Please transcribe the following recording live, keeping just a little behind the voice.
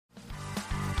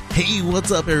Hey,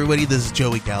 what's up, everybody? This is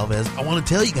Joey Galvez. I want to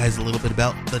tell you guys a little bit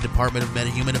about the Department of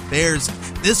Metahuman Affairs.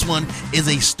 This one is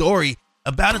a story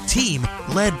about a team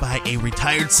led by a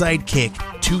retired sidekick,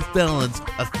 2 felons,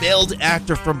 a failed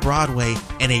actor from Broadway,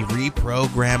 and a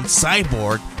reprogrammed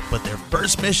cyborg. But their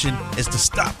first mission is to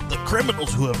stop the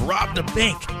criminals who have robbed a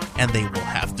bank, and they will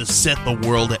have to set the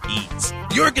world at ease.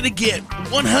 You're going to get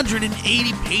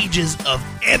 180 pages of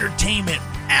entertainment,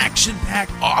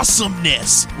 action-packed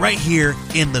awesomeness right here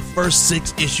in the first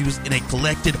 6 issues in a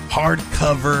collected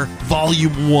hardcover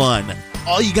volume 1.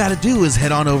 All you got to do is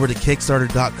head on over to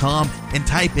Kickstarter.com and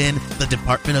type in the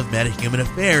Department of Metahuman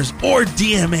Affairs or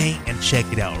DMA and check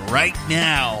it out right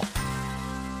now.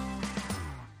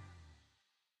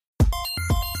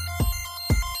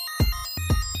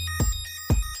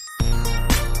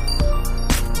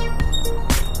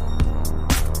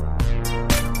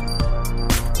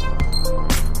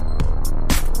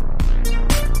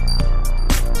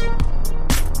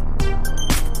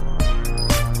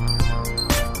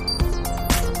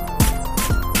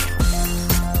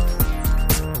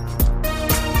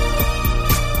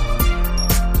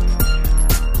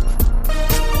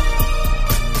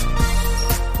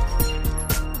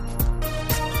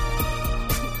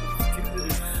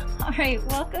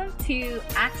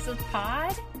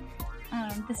 Pod.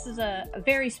 This is a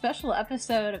very special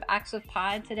episode of Acts of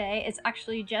Pod today. It's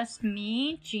actually just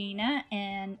me, Gina,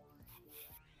 and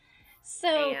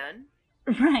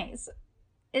right. So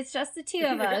it's just the 2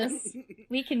 of us.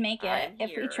 We can make it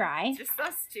if we try. Just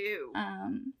us 2.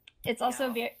 It's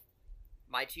also very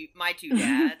my two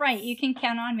dads. Right. You can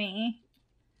count on me.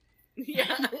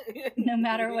 Yeah. No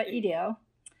matter what you do.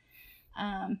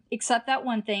 Except that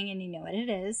one thing, and you know what it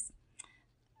is.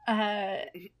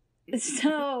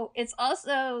 So it's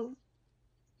also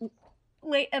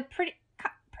pretty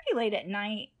late at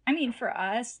night. I mean, for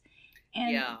us,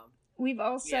 and we've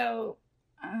also,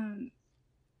 I've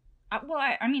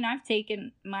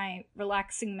taken my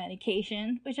relaxing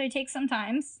medication, which I take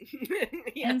sometimes,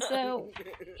 and so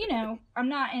I'm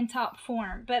not in top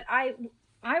form. But I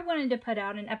wanted to put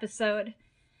out an episode,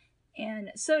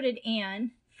 and so did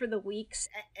Anne for the weeks.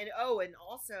 And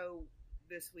also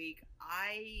this week,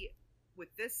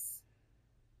 with this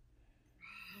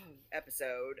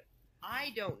episode,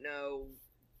 I don't know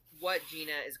what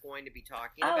Gina is going to be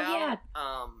talking about.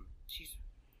 Yeah.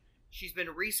 She's been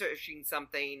researching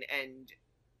something and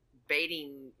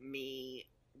baiting me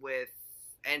with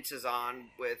Entazon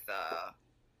with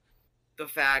the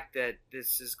fact that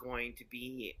this is going to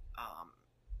be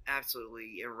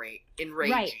absolutely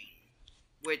enraging. Right.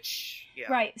 Which,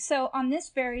 yeah. Right. So on this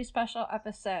very special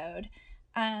episode,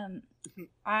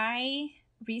 I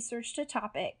researched a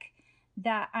topic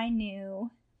that I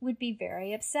knew would be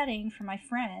very upsetting for my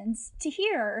friends to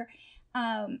hear,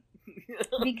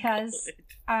 because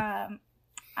I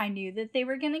knew that they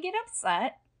were going to get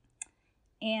upset,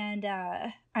 and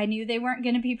I knew they weren't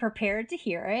going to be prepared to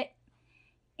hear it,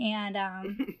 and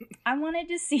I wanted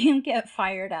to see them get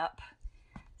fired up.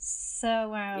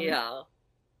 So I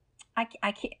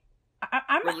can't.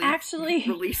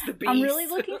 Release the beast. I'm really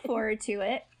looking forward to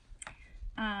it.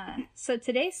 So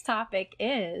today's topic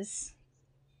is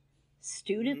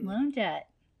student loan debt.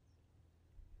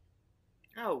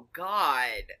 Oh,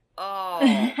 God. Oh,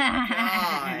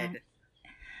 God.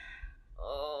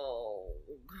 Oh,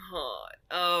 God.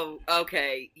 Oh,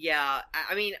 okay. Yeah.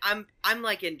 I mean, I'm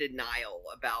like in denial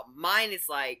about mine. Is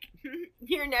like,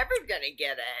 you're never gonna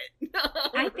get it.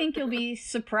 I think you'll be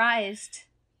surprised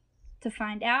to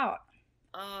find out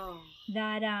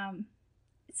that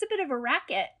it's a bit of a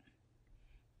racket.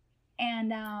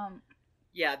 And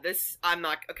yeah, this I'm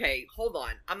not okay. Hold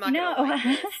on, I'm not gonna like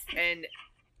this. And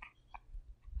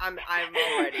I'm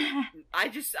already.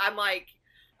 I'm like,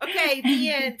 okay, the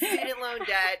end. Student loan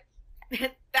debt,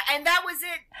 and that was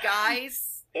it,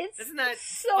 guys. Doesn't that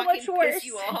so much worse. Piss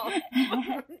you off?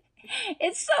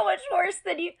 It's so much worse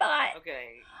than you thought.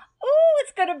 Okay. Ooh,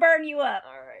 it's gonna burn you up.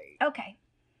 All right. Okay.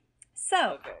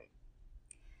 So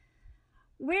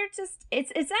we're just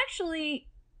it's actually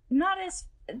not as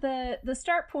the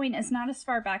start point is not as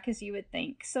far back as you would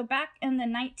think. So back in the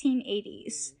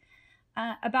 1980s,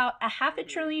 about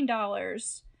 $500 billion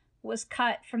was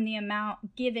cut from the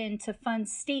amount given to fund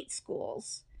state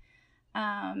schools.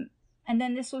 And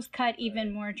then this was cut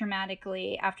even more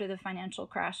dramatically after the financial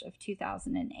crash of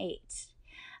 2008.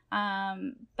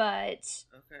 But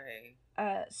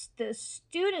the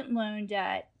student loan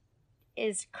debt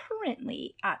is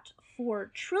currently at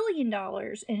 $4 trillion,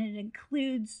 and it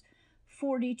includes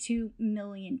 42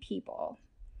 million people.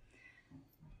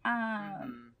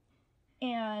 And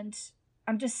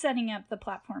I'm just setting up the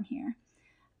platform here.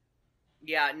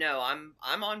 Yeah, no,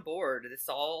 I'm on board. This is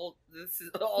all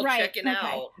right, checking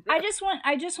out. I just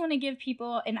want to give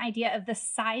people an idea of the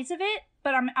size of it,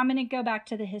 but I'm going to go back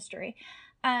to the history.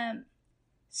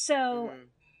 So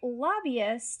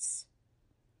lobbyists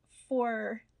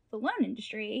for the loan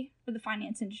industry, or the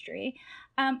finance industry,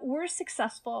 were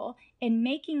successful in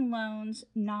making loans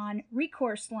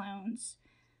non-recourse loans,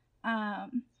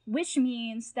 which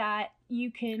means that you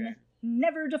can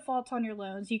never default on your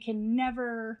loans. You can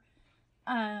never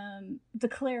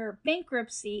declare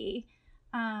bankruptcy.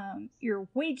 Your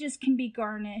wages can be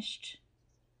garnished.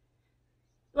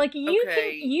 Like you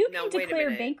can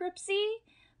declare bankruptcy,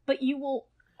 but you will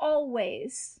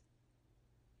always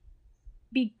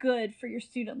be good for your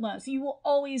student loans. You will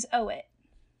always owe it.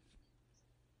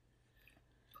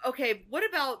 Okay, what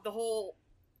about the whole,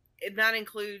 and that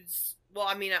includes, well,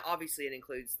 I mean, obviously it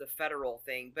includes the federal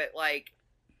thing, but like,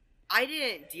 I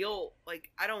didn't deal with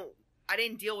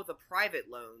a private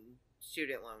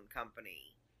student loan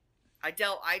company. I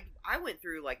went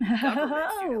through like the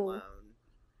government student loan.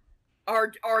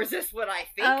 Or is this what I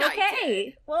think I did?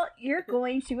 Okay, well, you're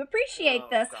going to appreciate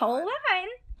this. God. Hold on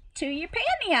to your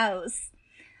pantyhose.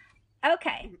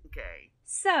 Okay. Okay.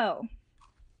 So,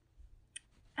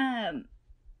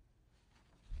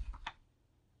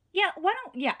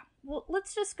 well,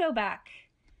 let's just go back.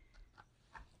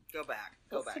 Go back.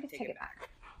 Take it back.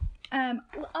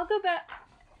 I'll go back.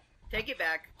 Take it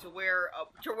back to where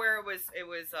it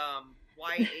was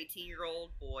white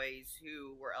 18-year-old boys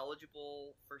who were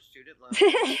eligible for student loans.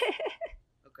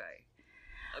 Okay.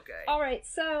 All right.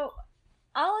 So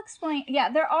I'll explain.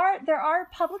 Yeah, there are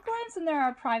public loans and there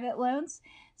are private loans.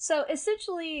 So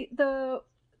essentially, the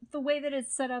way that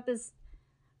it's set up is,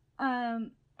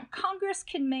 Congress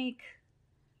can make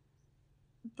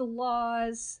the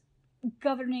laws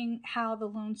governing how the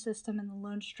loan system and the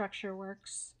loan structure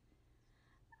works.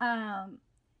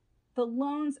 The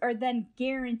loans are then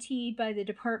guaranteed by the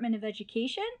Department of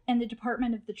Education and the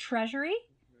Department of the Treasury.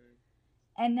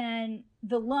 And then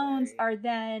the loans are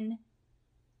then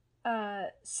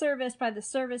serviced by the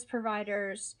service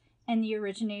providers and the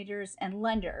originators and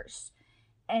lenders.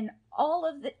 And all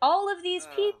of these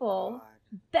people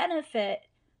benefit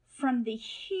from the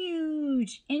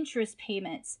huge interest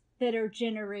payments that are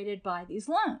generated by these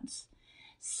loans.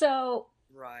 So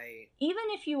even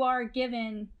if you are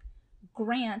given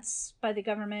grants by the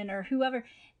government or whoever,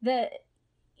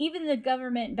 even the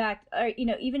government backed, or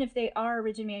even if they are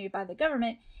originated by the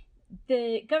government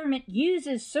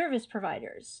uses service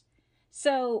providers.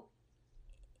 So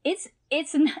it's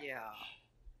not,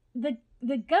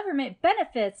 the government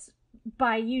benefits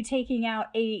by you taking out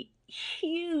a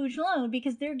huge loan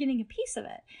because they're getting a piece of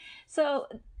it. So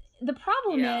the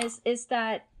problem is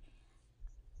that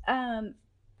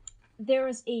there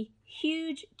was a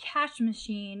huge cash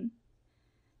machine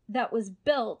that was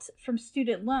built from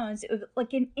student loans. It was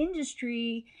like an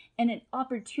industry and an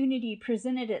opportunity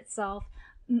presented itself,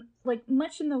 like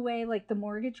much in the way like the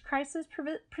mortgage crisis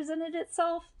presented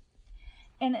itself.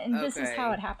 And this is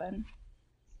how it happened.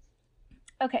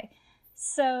 Okay,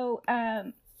 so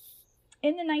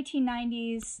in the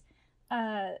 1990s,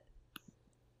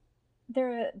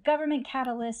 the government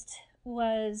catalyst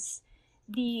was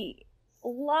the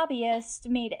lobbyist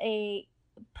made a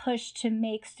push to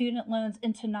make student loans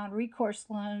into non-recourse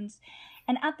loans.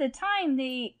 And at the time,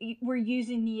 they were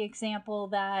using the example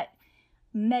that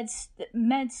med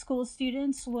school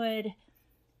students would,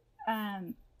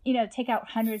 take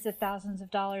out hundreds of thousands of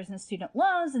dollars in student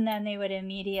loans, and then they would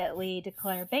immediately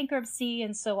declare bankruptcy.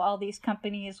 And so all these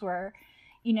companies were,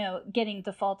 getting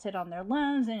defaulted on their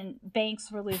loans, and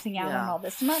banks were losing out on all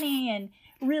this money. And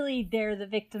really, they're the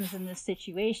victims in this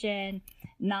situation,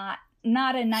 not a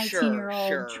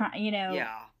 19-year-old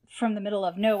from the middle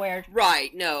of nowhere.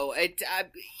 Right. No, it's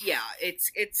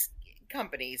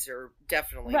companies are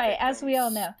definitely right, as we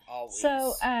all know. Always.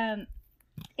 So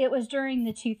it was during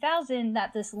the 2000s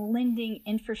that this lending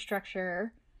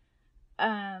infrastructure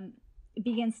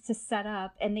begins to set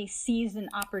up, and they seized an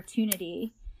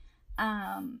opportunity.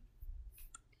 In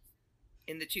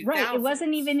the 2000s. Right, it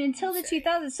wasn't even until the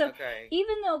 2000s. So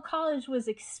even though college was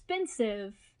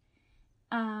expensive,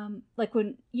 like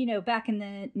when, back in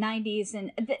the 90s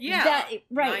and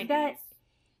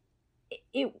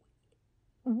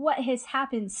what has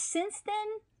happened since then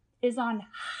is on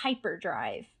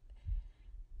hyperdrive.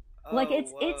 Like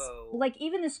it's like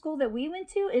even the school that we went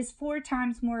to is 4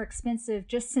 times more expensive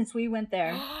just since we went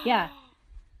there. Yeah.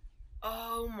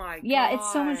 Oh my god. Yeah,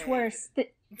 it's so much worse.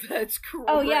 That's crazy.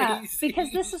 Oh yeah,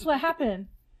 because this is what happened.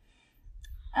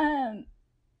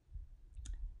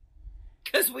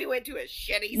 Because we went to a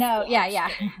shitty no, school. yeah.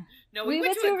 No, we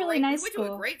went to a really nice school. We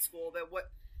went to a great school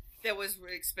that was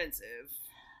expensive.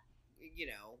 You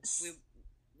know, we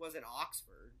wasn't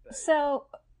Oxford. But. So,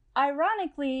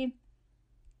 ironically,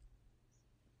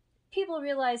 people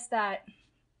realize that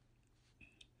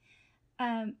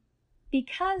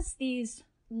because these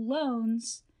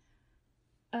loans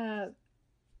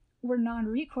were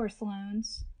non-recourse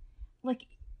loans, like...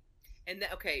 And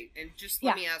and just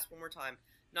let me ask one more time.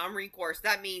 Non-recourse,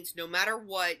 that means no matter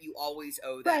what, you always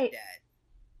owe that debt.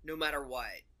 No matter what.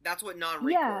 That's what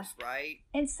non-recourse, right?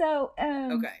 And so,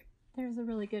 there's a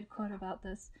really good quote about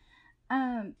this.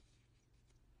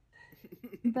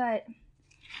 But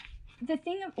the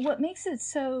thing, what makes it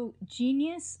so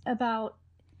genius about,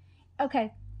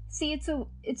 it's a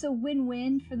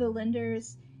win-win for the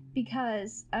lenders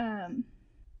because,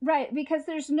 because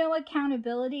there's no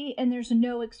accountability and there's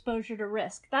no exposure to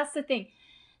risk. That's the thing.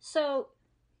 So,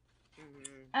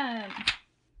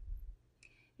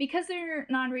 because they're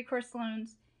non-recourse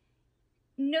loans,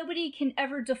 nobody can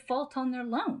ever default on their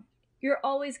loan. You're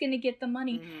always going to get the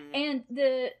money, and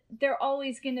they're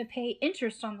always going to pay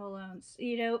interest on the loans.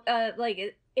 You know,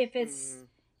 like if it's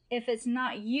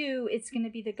not you, it's going to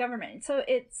be the government. So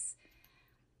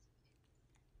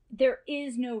there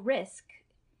is no risk.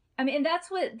 I mean, and that's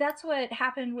what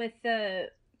happened with the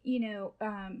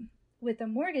with the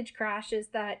mortgage crash, is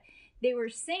that they were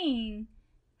saying,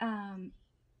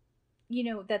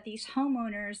 that these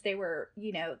homeowners, they were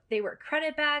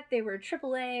credit backed, they were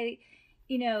AAA.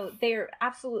 They're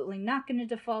absolutely not going to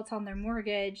default on their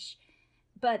mortgage,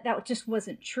 but that just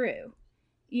wasn't true.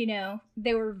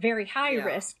 They were very high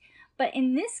risk. But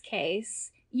in this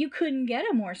case, you couldn't get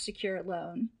a more secure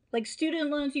loan. Like student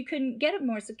loans, you couldn't get it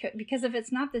more secure, because if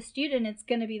it's not the student, it's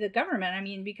going to be the government. I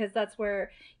mean, because that's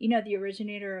where, the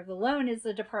originator of the loan is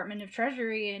the Department of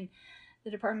Treasury and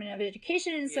the Department of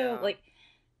Education. And so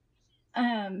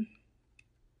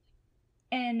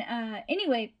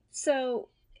anyway, so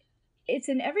it's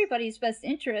in everybody's best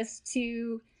interest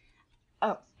to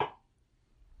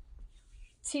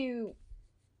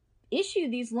issue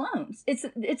these loans.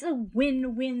 It's a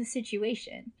win-win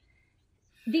situation.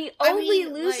 The only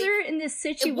loser in this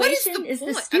situation is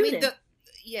the student.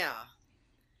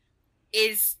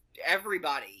 Is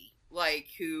everybody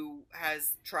who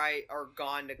has tried or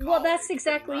gone to college. Well, that's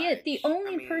exactly it. The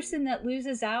only person that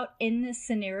loses out in this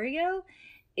scenario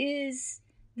is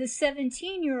the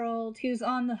 17-year-old who's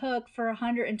on the hook for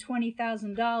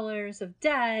 $120,000 of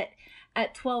debt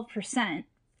at 12%,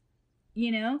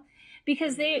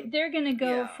 because they're going to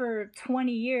go for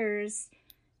 20 years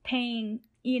paying,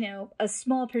 a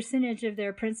small percentage of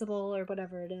their principal or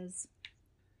whatever it is.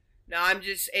 No,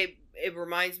 it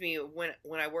reminds me of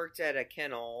when I worked at a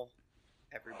kennel,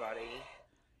 everybody,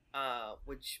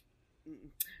 which,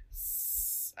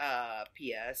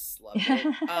 P.S., loved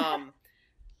it.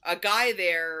 A guy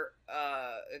there,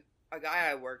 a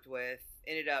guy I worked with,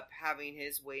 ended up having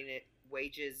his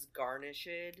wages garnished.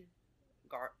 Is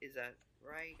that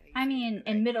right? I mean,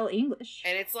 in Middle English.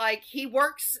 And it's like, he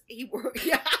works he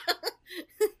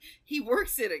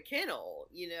works at a kennel,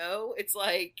 It's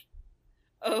like,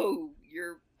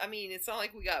 it's not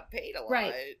like we got paid a lot.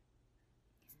 Right. It's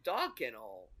a dog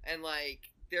kennel. And,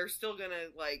 they're still gonna,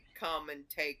 come and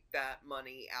take that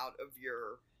money out of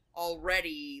your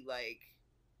already,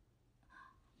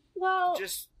 well,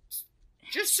 just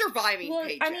surviving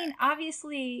paycheck. I mean,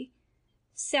 obviously,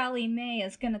 Sally Mae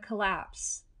is going to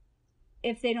collapse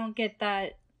if they don't get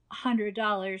that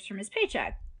 $100 from his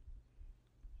paycheck.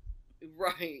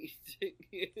 Right.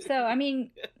 So, I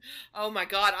mean... Oh my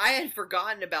God, I had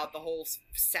forgotten about the whole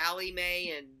Sally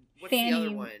Mae and what's Fannie the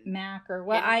other one? Mac or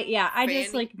what? I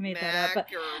just made Mac that up.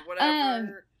 But, or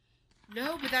whatever.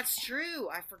 No, but that's true.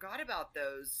 I forgot about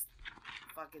those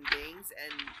fucking things,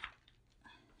 and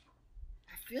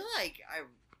I feel like I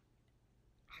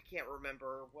can't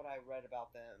remember what I read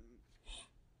about them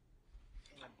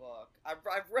in a book. I've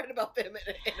read about them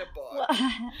in a book. Well,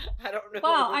 I don't know.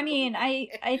 Well, I mean,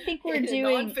 I think we're doing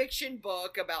a nonfiction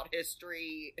book about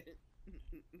history.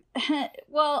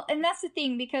 Well, and that's the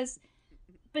thing, because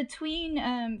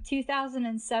between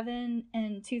 2007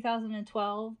 and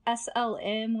 2012,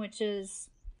 SLM, which is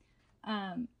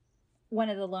one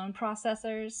of the loan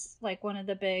processors, one of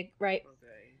the big, right?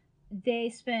 Okay. They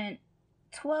spent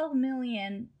 $12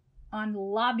 million on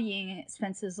lobbying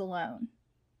expenses alone,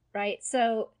 right?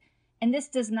 So, and this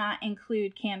does not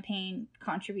include campaign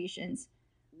contributions.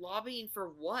 Lobbying for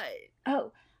what?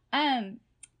 Oh,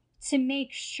 to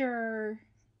make sure,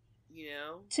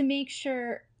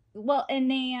 well, and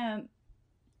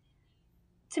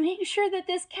to make sure that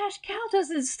this cash cow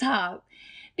doesn't stop.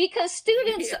 Because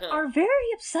students are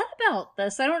very upset about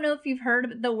this. I don't know if you've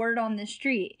heard the word on the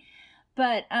street,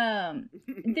 but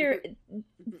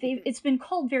it's been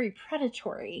called very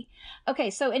predatory. Okay,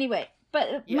 so anyway,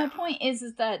 but my point is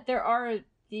that there are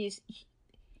these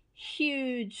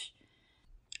huge,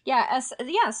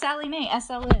 Sallie Mae,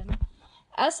 SLM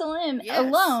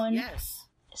alone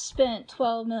spent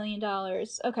 $12 million.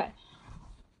 Okay,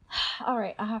 all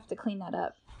right, I have to clean that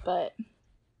up, but.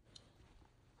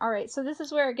 All right, so this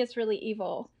is where it gets really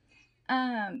evil.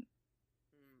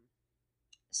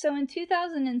 So in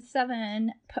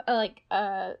 2007,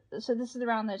 so this is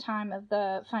around the time of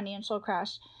the financial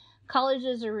crash,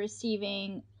 colleges are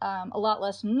receiving a lot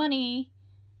less money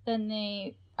than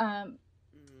they,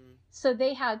 so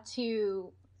they had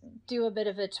to do a bit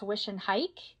of a tuition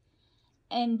hike.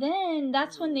 And then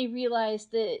that's when they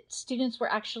realized that students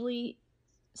were actually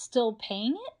still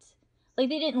paying it. Like,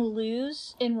 they didn't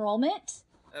lose enrollment.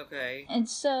 Okay. And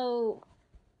so...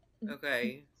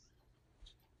 Okay.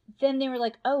 Then they were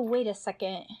like, oh, wait a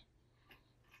second.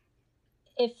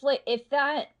 If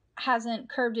that hasn't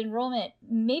curbed enrollment,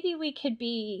 maybe we could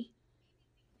be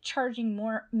charging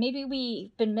more. Maybe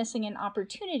we've been missing an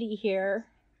opportunity here.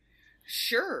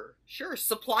 Sure.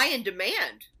 Supply and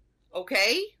demand.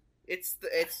 Okay? It's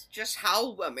just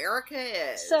how America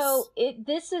is. So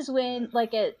this is when,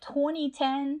 like, at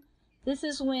 2010, this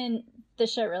is when the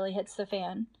shit really hits the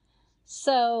fan.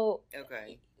 So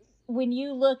okay, when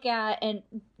you look at, and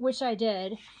which I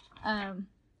did,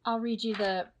 I'll read you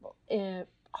the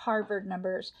Harvard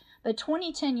numbers. But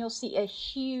 2010, you'll see a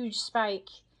huge spike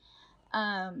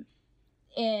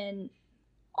in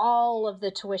all of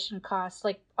the tuition costs,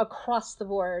 like across the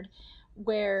board,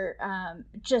 where I'm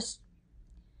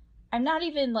not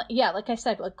even, like I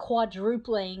said, like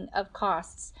quadrupling of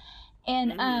costs.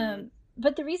 And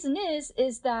but the reason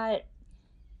is that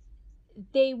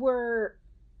they were,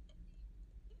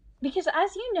 because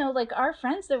as you know, like our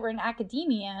friends that were in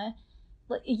academia,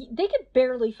 they could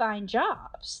barely find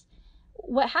jobs.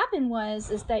 What happened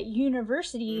is that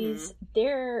universities,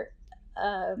 their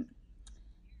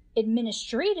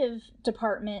administrative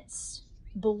departments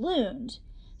ballooned.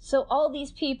 So all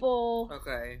these people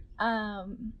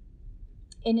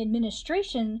in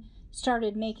administration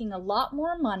started making a lot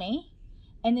more money.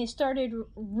 And they started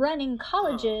running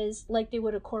colleges like they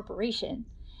would a corporation.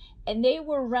 And they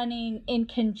were running in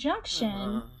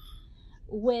conjunction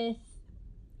with,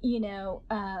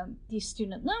 these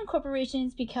student loan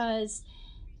corporations, because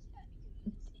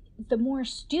the more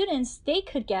students they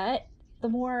could get, the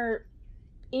more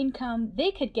income they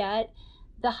could get,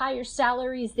 the higher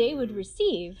salaries they would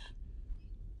receive.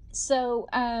 So,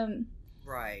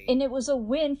 right. And it was a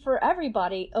win for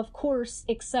everybody, of course,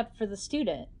 except for the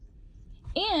student.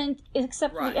 And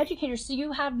except for the educators. So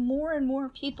you had more and more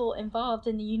people involved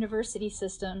in the university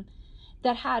system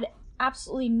that had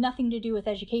absolutely nothing to do with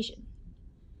education.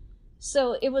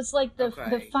 So it was like the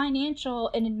financial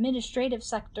and administrative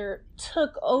sector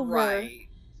took over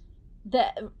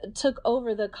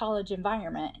the college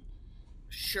environment.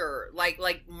 Sure, like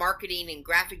marketing and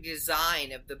graphic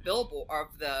design of the billboard,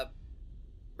 of the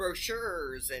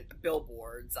brochures and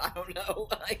billboards. I don't know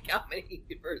like how many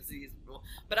universities,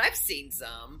 but I've seen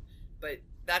some. But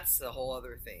that's a whole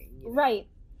other thing, right?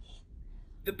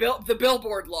 The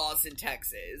billboard laws in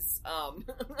Texas.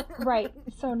 Right.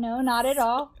 So no, not at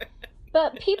all.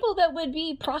 But people that would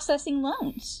be processing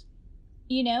loans.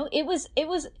 It was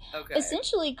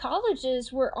essentially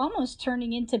colleges were almost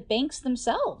turning into banks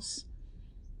themselves.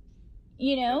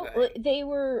 They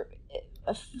were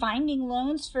finding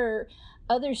loans for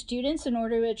other students in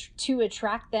order to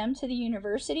attract them to the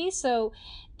university. So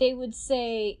they would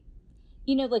say,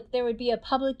 like there would be a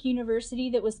public university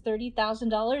that was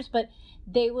 $30,000, but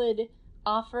they would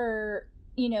offer,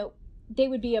 they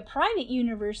would be a private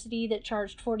university that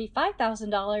charged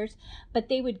 $45,000, but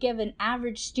they would give an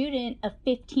average student a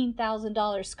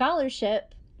 $15,000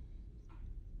 scholarship,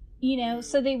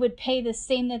 so they would pay the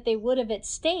same that they would have at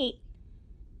state.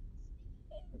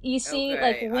 You see,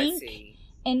 like wink.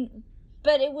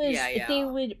 But it was, they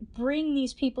would bring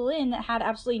these people in that had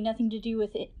absolutely nothing to do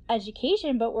with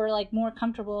education, but were like more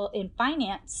comfortable in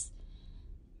finance.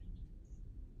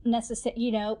 Because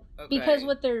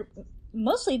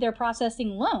they're processing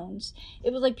loans.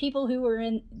 It was like people who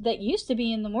were that used to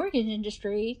be in the mortgage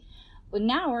industry, but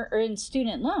now are in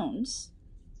student loans.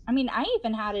 I mean, I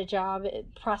even had a job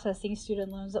processing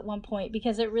student loans at one point,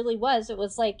 because it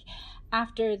was like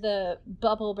after the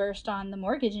bubble burst on the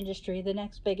mortgage industry, the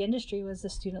next big industry was the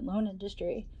student loan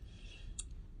industry.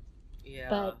 Yeah.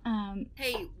 But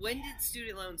Hey, when did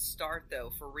student loans start,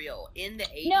 though, for real? In the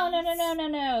 80s?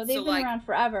 No. They've been around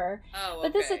forever. Oh, okay.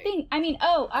 But this is the thing. I mean,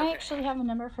 I actually have a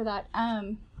number for that.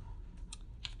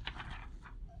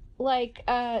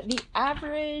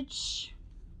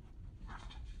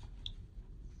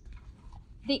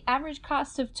 The average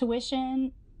cost of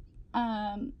tuition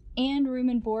and room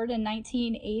and board in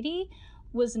 1980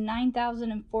 was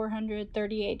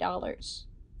 $9,438. Mm-hmm.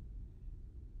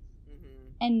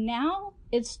 And now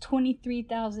it's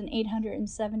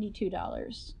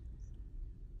 $23,872.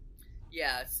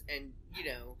 Yes, and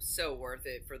so worth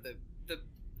it for the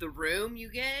room you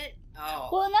get. Oh,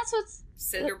 well, and that's what's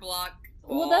cinder block.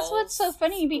 Well, that's what's so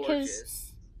funny because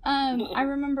gorgeous. I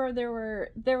remember there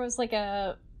was like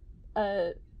a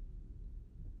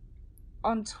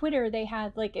on Twitter they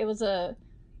had it was a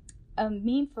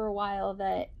meme for a while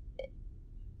that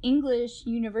English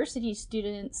university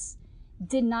students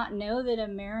did not know that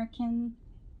American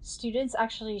students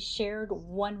actually shared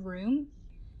one room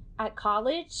at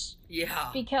college.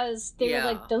 Yeah. Because they were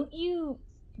like, don't you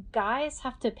guys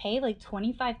have to pay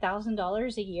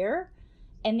 $25,000 a year?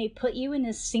 And they put you in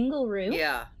a single room?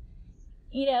 Yeah.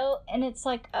 And it's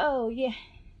like, oh, yeah.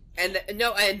 And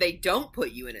they don't put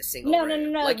you in a single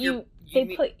room. No.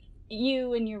 They put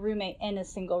you and your roommate in a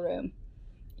single room.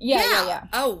 Yeah.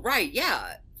 Oh, right,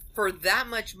 yeah. For that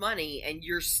much money, and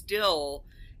you're still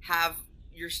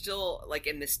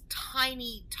in this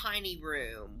tiny, tiny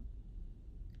room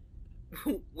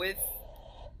with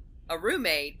a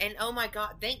roommate, and oh my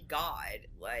god, thank God,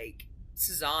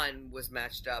 Suzanne was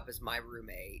matched up as my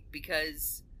roommate,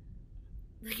 because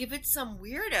if it's some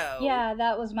weirdo, yeah,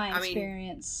 that was my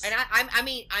experience. And I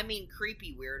mean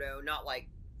creepy weirdo, not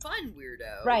fun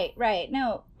weirdo. Right.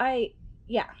 No,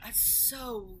 yeah. It's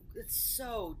so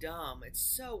dumb. It's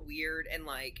so weird, and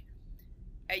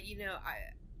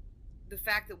the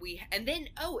fact that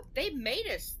they made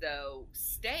us though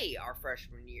stay our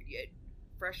freshman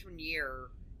year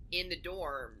in the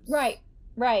dorms. Right.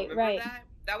 Remember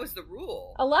that was the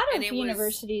rule. A lot of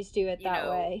universities do it that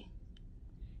way.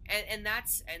 And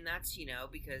that's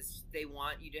because they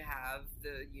want you to have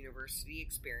the university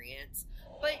experience.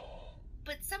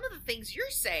 But some of the things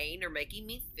you're saying are making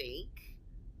me think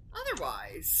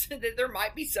otherwise. That there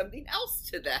might be something else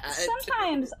to that.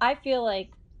 Sometimes I feel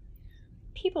like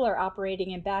people are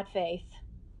operating in bad faith.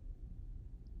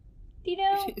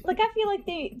 I feel like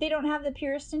they don't have the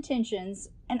purest intentions,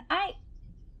 and I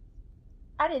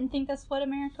didn't think that's what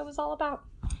America was all about.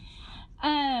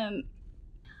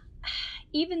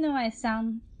 Even though I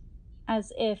sound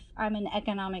as if I'm an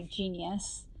economic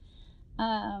genius,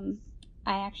 I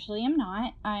actually am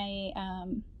not. I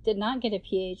did not get a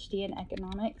PhD in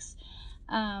economics,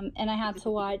 and I had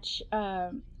to watch.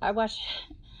 I watched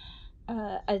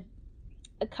a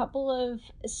couple of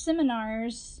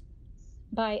seminars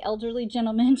by elderly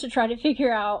gentlemen to try to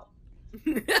figure out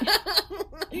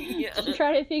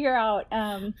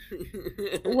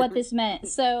what this meant.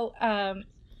 So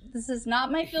this is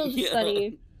not my field of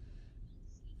study.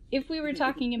 If we were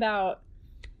talking about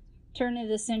turn of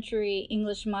the century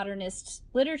English modernist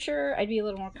literature, I'd be a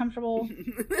little more comfortable.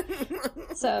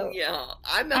 So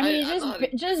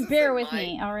just bear with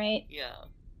me, all right?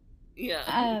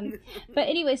 Yeah. But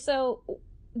anyway, so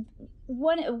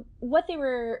what they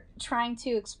were trying to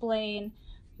explain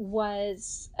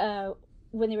was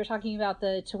when they were talking about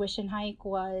the tuition hike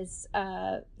was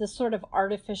the sort of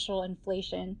artificial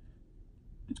inflation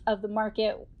of the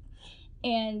market,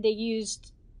 and they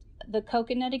used the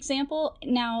coconut example.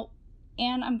 Now,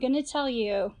 Anne, I'm going to tell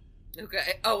you.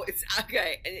 Okay. Oh, it's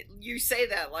okay. And you say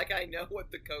that like I know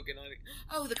what the coconut.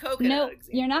 Oh, the coconut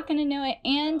example. You're not going to know it,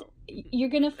 and you're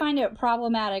going to find it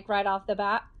problematic right off the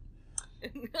bat.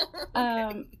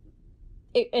 Okay.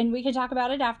 And we can talk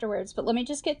about it afterwards, but let me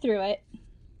just get through it.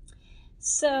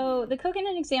 So the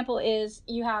coconut example is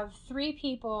you have 3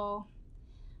 people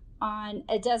on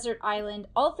a desert island.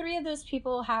 All 3 of those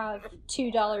people have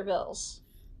 $2 bills,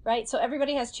 right? So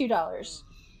everybody has $2.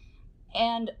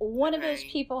 And one of those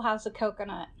people has a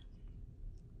coconut.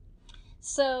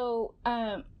 So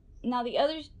now the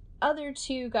other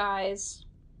 2 guys.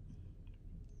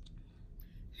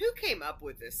 Who came up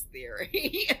with this theory?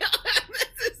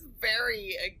 This is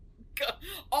very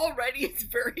already. It's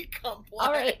very complex.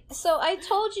 All right. So I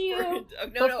told you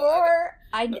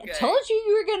I told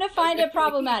you were going to find it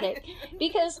problematic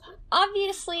because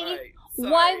obviously,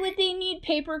 why would they need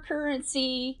paper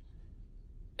currency?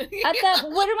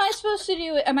 What am I supposed to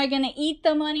do? Am I going to eat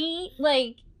the money?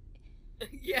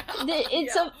 Yeah. Money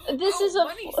still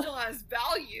has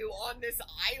value on this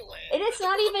island. And it's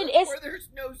not even where there's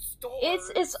no store.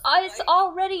 It's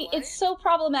already what? It's so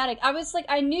problematic. I was like,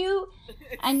 I knew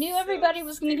everybody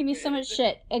was going to give me so much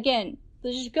shit. Again,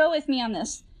 just go with me on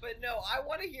this. But no, I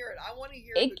want to hear it. I want to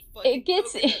hear it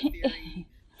gets theory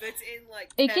that's in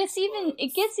like it gets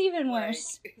even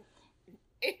worse.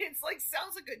 It's like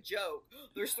sounds like a joke.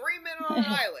 There's 3 men on an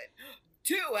island.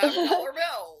 2 have dollar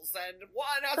bills, and 1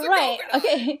 has a coconut,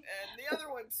 okay. and the other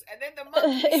one's, and then the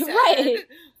monkey said, right.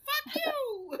 "Fuck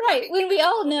you!" Right, when we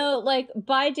all know, like,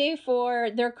 by day 4,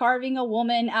 they're carving a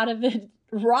woman out of a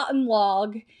rotten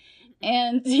log,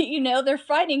 and, you know, they're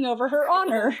fighting over her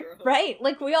honor, right?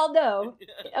 Like, we all know.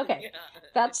 Okay,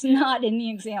 that's not in the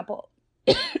example.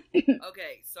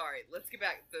 Okay, sorry, let's get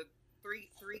back. The three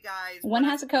guys, one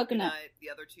has a coconut, the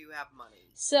other 2 have money.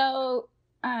 So,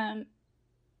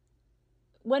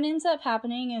 what ends up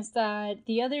happening is that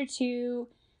the other 2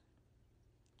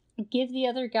 give the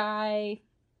other guy,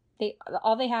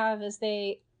 all they have is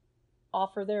they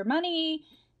offer their money,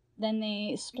 then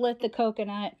they split the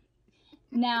coconut.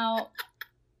 Now,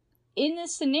 in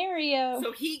this scenario...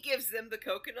 So he gives them the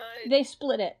coconut? They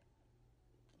split it.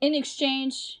 In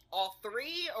exchange... All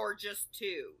 3 or just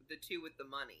 2? The 2 with the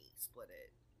money split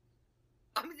it?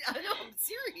 I mean, I know, I'm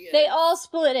serious. They all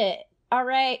split it. All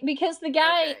right, because the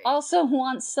guy also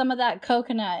wants some of that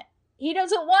coconut. He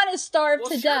doesn't want to starve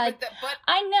to death. But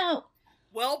I know.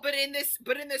 Well, but in this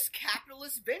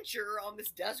capitalist venture on this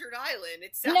desert island,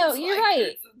 it sounds no. You're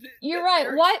right. You're right.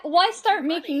 Why start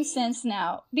making sense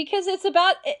now? Because it's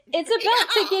about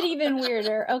to get even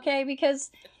weirder. Okay,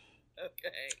 because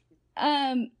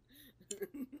the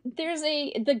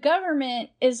government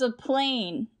is a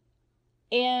plane,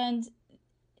 and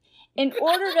in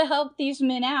order to help these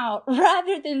men out,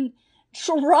 rather than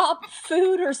drop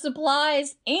food or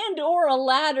supplies and or a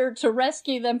ladder to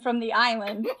rescue them from the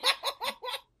island,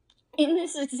 in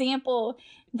this example,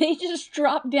 they just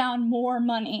drop down more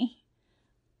money.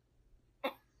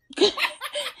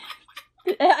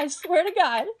 I swear to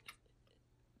God.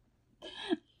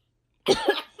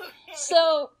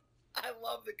 So... I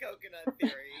love the coconut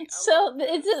theory.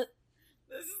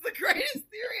 This is the greatest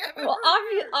theory I've ever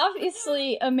heard.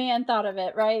 Obviously, a man thought of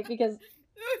it, right? Because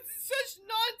it's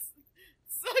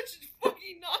such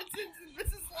fucking nonsense, and this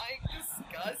is like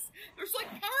discussed. There's like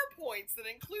PowerPoints that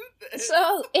include this.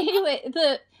 So anyway,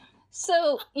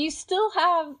 so you still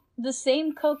have the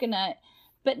same coconut,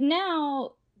 but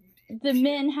now the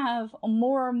men have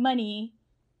more money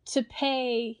to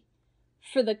pay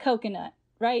for the coconut,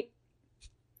 right?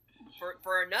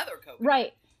 For another coconut,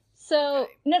 right? So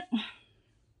no.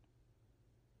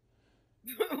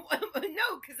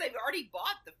 No, because they've already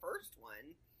bought the first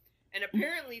one, and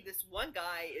apparently this one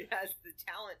guy has the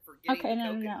talent for getting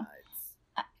the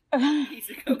coconuts. He's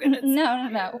a coconut.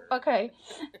 No. Okay,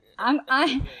 I'm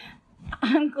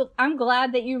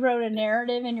glad that you wrote a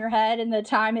narrative in your head in the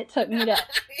time it took me to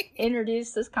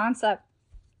introduce this concept.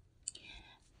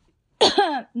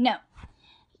 No,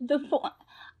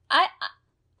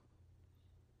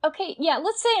 okay, yeah,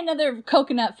 let's say another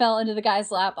coconut fell into the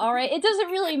guy's lap, all right? It doesn't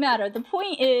really matter. The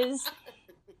point is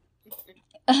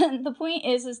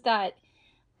that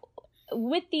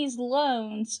with these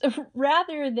loans,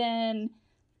 rather than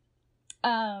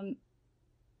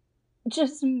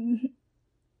just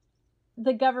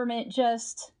the government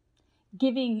just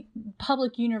giving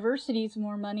public universities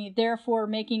more money, therefore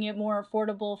making it more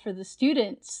affordable for the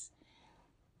students,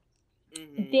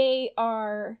 they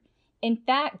are... in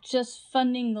fact, just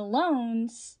funding the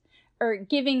loans or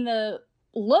giving the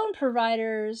loan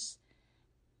providers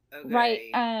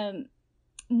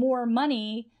more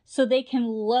money so they can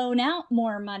loan out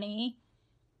more money.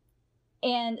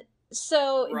 And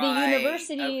so the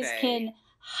universities can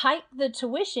hike the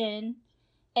tuition,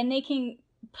 and they can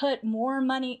put more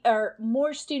money or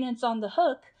more students on the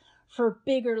hook for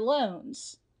bigger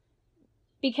loans.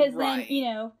 Because then, you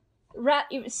know,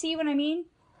 see what I mean?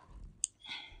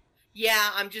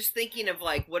 Yeah, I'm just thinking of,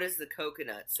 like, what does the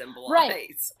coconut symbolize?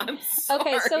 Right. I'm sorry.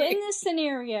 Okay, so in this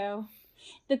scenario,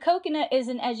 the coconut is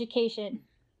an education.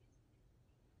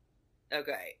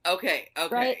 Okay.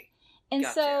 Right? And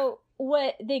gotcha. So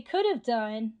what they could have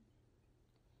done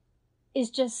is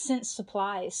just sent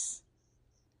supplies.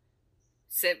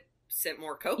 Sent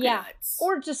more coconuts. Yeah.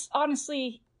 Or just,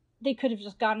 honestly, they could have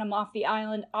just gotten them off the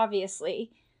island,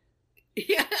 obviously.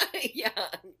 Yeah.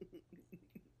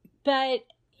 But...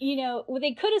 you know,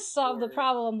 they could have solved the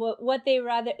problem. What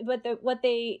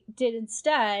they did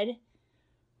instead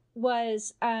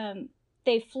was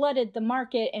they flooded the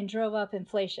market and drove up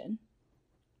inflation.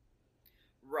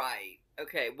 Right.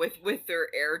 Okay. With their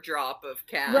airdrop of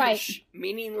cash, right.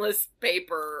 Meaningless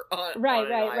paper on right, on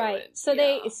an right, island. right. So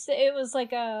yeah. it was like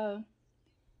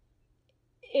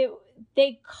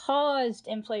they caused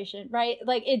inflation, right?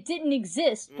 Like it didn't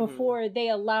exist before they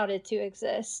allowed it to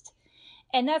exist.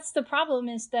 And that's the problem,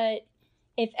 is that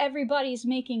if everybody's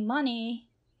making money,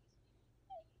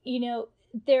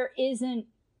 there isn't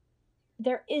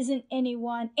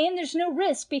anyone, and there's no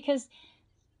risk, because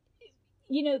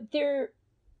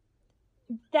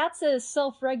that's a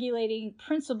self-regulating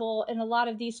principle in a lot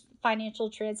of these financial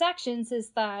transactions,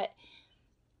 is that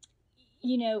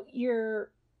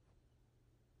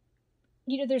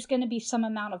there's going to be some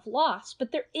amount of loss,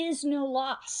 but there is no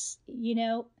loss,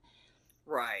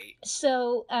 Right.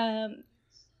 So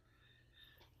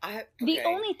the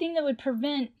only thing that would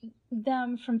prevent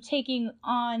them from taking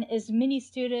on as many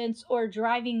students or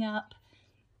driving up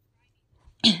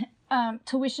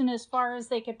tuition as far as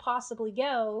they could possibly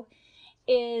go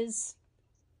is,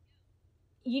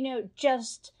 and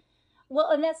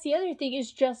that's the other thing,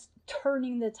 is just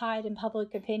turning the tide in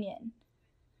public opinion.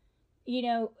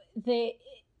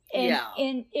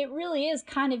 And it really is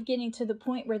kind of getting to the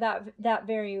point where that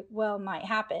very well might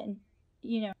happen.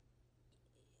 The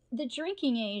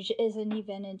drinking age isn't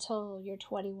even until you're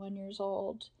 21 years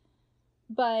old,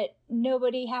 but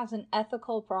nobody has an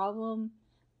ethical problem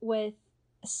with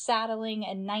saddling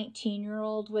a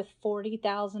 19-year-old with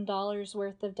 $40,000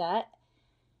 worth of debt.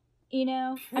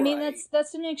 I mean,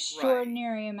 that's an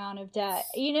extraordinary amount of debt.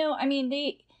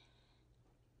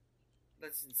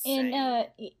 That's insane. And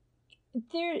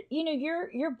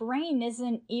your brain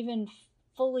isn't even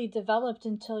fully developed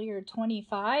until you're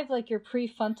 25, like your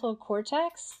prefrontal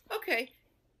cortex. Okay.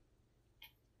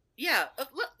 Yeah,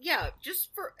 just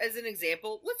as an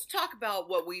example, let's talk about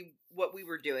what we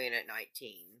were doing at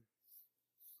 19.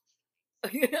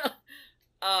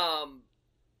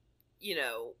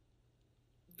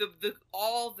 The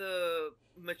all the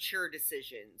mature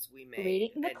decisions we made.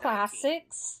 Reading the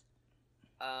classics.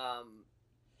 19.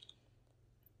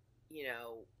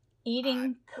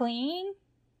 Eating clean.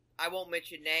 I won't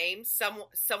mention names.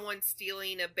 Someone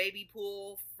stealing a baby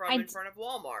pool from in front of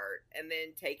Walmart and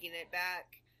then taking it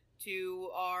back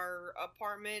to our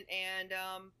apartment and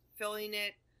filling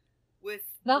it with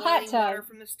the hot tub water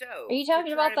from the stove. Are you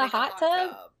talking about the hot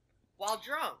tub? While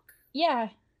drunk. Yeah.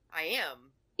 I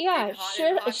am. Yeah.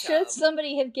 Should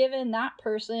somebody have given that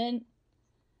person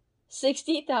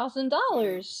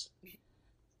 $60,000?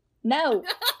 No.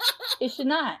 It should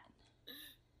not.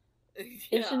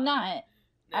 It should not.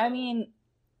 No. I mean,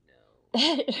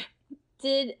 no.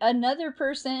 Did another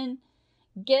person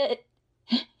get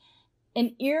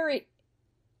an eerie...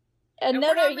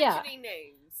 Another, yeah.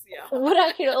 Names. Yeah. What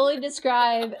I could only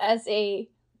describe as a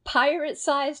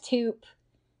pirate-sized hoop,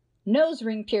 nose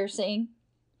ring piercing,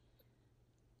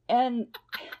 and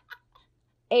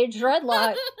a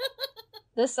dreadlock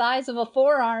the size of a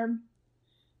forearm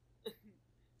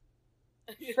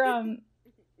from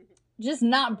just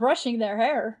not brushing their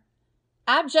hair.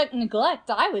 Abject neglect,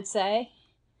 I would say.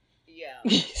 Yeah.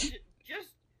 just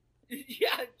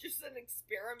an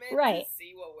experiment right. to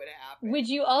see what would happen. Would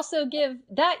you also give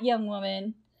that young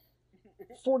woman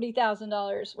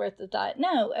 $40,000 worth of diet?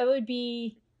 No, it would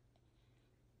be...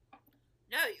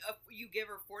 No, you give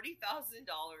her $40,000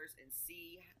 and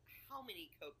see how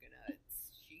many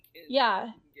coconuts she can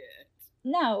get.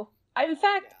 No. In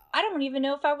fact, I don't even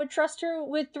know if I would trust her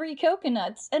with 3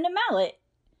 coconuts and a mallet.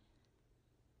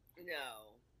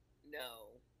 No.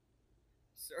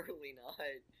 Certainly not.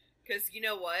 Because you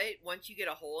know what? Once you get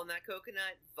a hole in that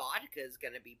coconut, vodka is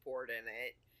going to be poured in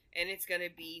it. And it's going to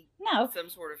be some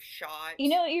sort of shot. You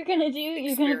know what you're going to do?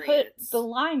 You're going to put the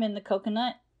lime in the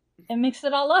coconut and mix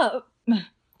it all up.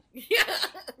 Yeah.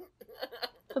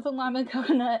 Put the lime in the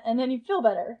coconut and then you feel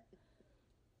better.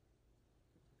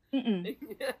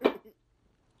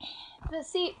 But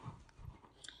see,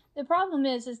 the problem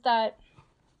is that,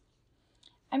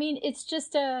 I mean, it's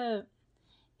just a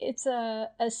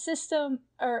system,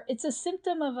 or it's a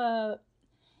symptom of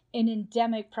an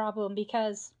endemic problem,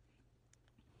 because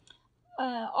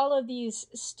all of these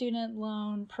student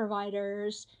loan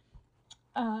providers,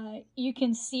 you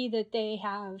can see that they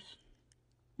have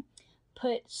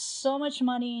put so much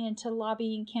money into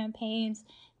lobbying campaigns.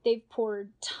 They've poured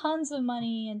tons of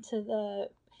money into the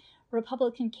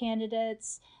Republican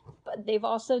candidates, but they've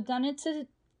also done it to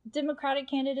Democratic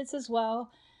candidates as well.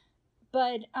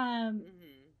 But,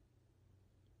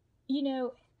 you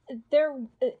know, there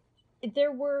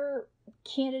were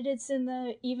candidates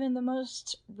in even the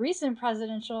most recent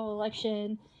presidential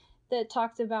election that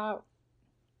talked about,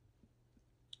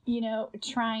 you know,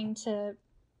 trying to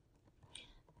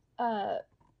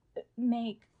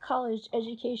make college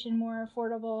education more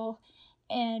affordable,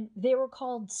 and they were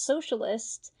called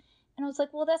socialist. And I was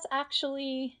like, well, that's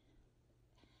actually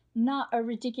not a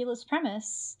ridiculous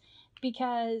premise,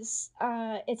 because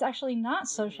it's actually not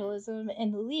socialism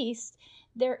in the least.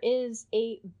 There is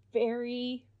a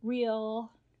very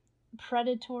real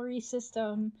predatory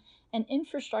system and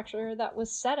infrastructure that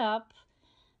was set up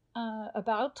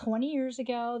about 20 years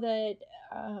ago that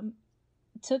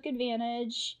took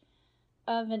advantage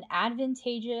of an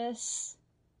advantageous,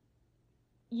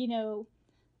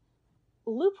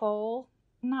 loophole,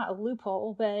 not a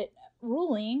loophole, but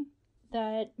ruling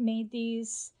that made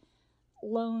these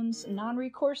loans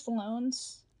non-recourse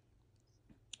loans.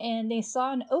 And they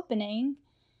saw an opening.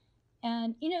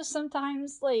 And,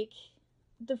 sometimes, like,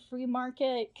 the free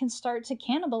market can start to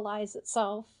cannibalize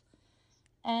itself.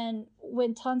 And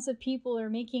when tons of people are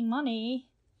making money,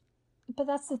 but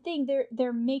that's the thing,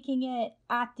 they're making it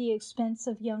at the expense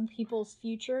of young people's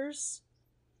futures.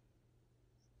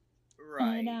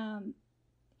 Right. And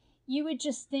you would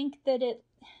just think that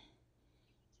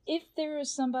if there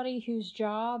is somebody whose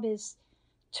job is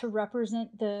to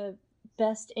represent the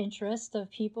best interest of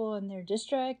people in their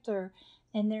district or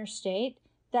in their state,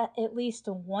 that at least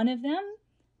one of them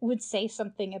would say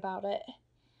something about it.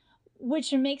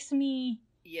 Which makes me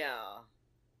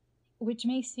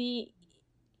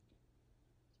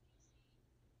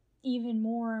even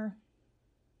more,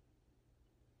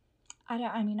 I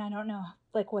don't know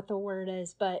like what the word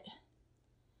is, but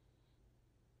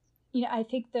I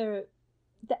think the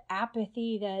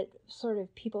apathy that sort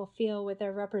of people feel with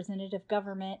their representative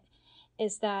government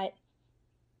is that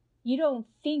you don't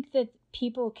think that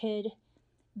people could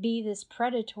be this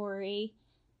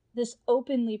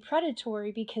openly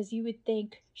predatory, because you would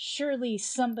think surely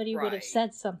somebody would have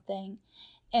said something.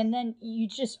 And then you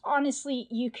just, honestly,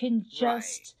 you can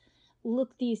just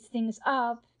look these things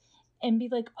up and be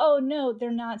like, oh no,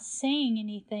 they're not saying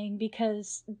anything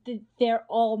because they're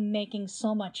all making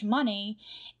so much money.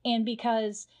 And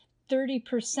because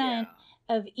 30%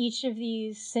 of each of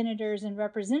these senators and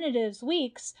representatives'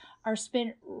 weeks are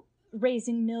spent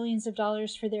raising millions of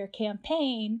dollars for their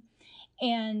campaign,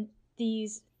 and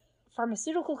these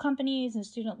pharmaceutical companies and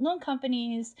student loan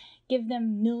companies give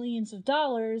them millions of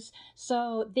dollars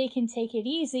so they can take it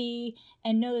easy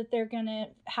and know that they're going to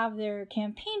have their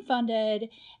campaign funded,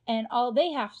 and all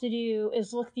they have to do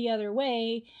is look the other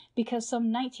way because some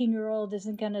 19-year-old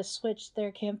isn't going to switch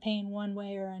their campaign one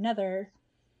way or another,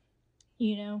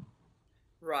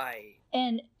 Right.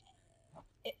 And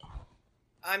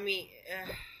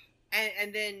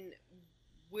and then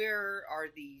where are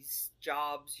these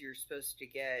jobs you're supposed to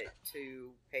get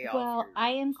to pay off? Well, I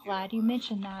am glad you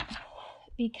mentioned that,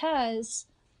 because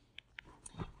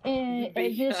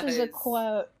this is a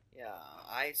quote. Yeah,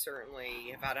 I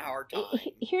certainly have had a hard time.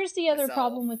 Here's the other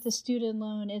problem with the student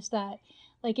loan is that,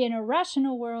 like, in a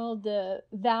rational world, the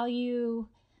value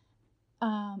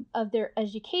of their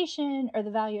education or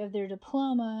the value of their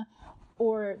diploma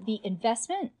or the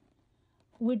investment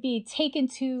would be taken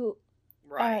into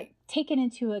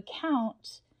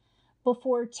account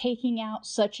before taking out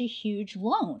such a huge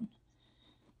loan.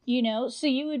 So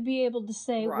you would be able to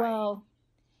say, well,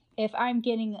 if I'm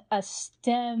getting a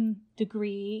STEM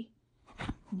degree,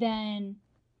 then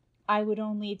I would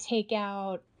only take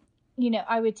out,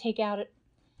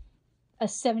 a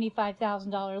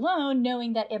 $75,000 loan,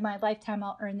 knowing that in my lifetime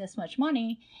I'll earn this much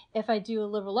money. If I do a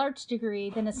liberal arts degree,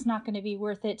 then it's not going to be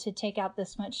worth it to take out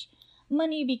this much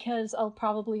money because I'll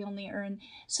probably only earn.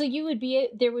 So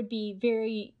there would be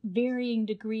very varying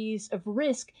degrees of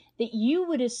risk that you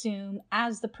would assume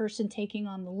as the person taking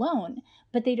on the loan,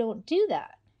 but they don't do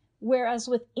that. Whereas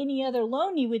with any other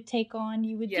loan you would take on,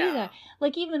 you would do that.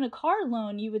 Like even a car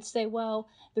loan, you would say, well,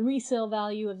 the resale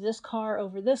value of this car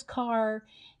over this car,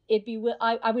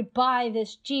 I would buy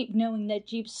this Jeep knowing that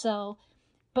Jeeps sell.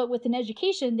 But with an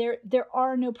education, there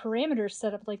are no parameters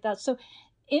set up like that. So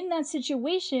in that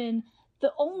situation,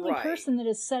 the only person that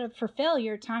is set up for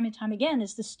failure time and time again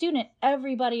is the student.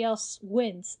 Everybody else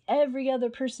wins. Every other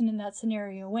person in that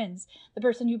scenario wins. The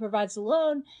person who provides the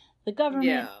loan, the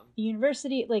government, the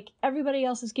university, like everybody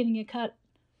else is getting a cut.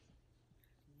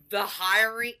 The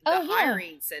hiring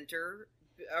center,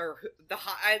 or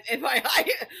by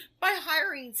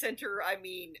hiring center, I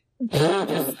mean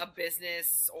just a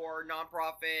business or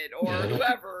nonprofit or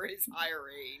whoever is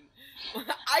hiring.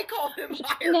 I call them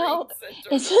hiring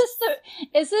center. Is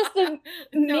this the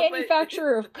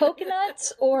manufacturer of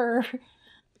coconuts or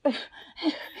who's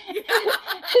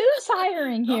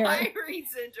hiring here? The hiring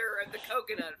center of the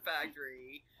coconut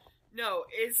factory. No,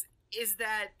 is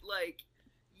that like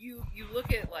you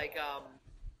look at like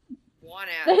Want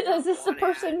ads. Is this the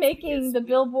person making the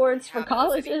billboards for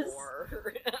colleges?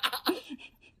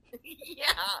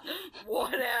 Yeah,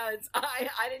 want ads. I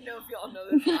didn't know if y'all know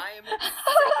this. I am 70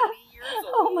 years old.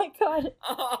 Oh my god.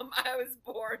 I was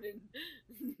born in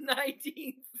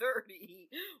 1930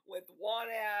 with want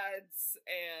ads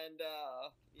and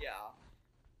yeah.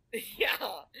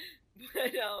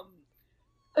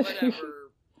 But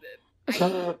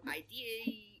whatever.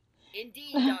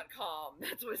 Indeed.com.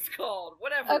 That's what it's called.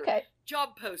 Whatever. Okay.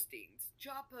 Job postings.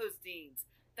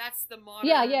 That's the modern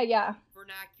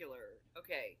vernacular.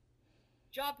 Okay.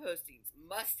 Job postings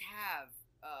must have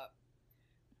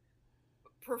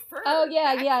preferred. Oh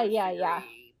yeah.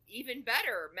 Degree, even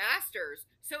better, masters.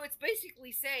 So it's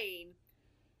basically saying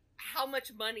how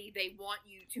much money they want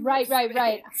you to right. to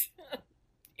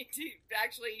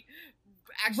actually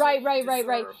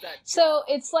right. So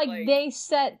it's like they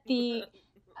set the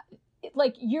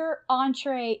like your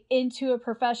entree into a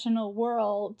professional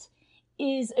world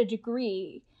is a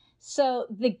degree. So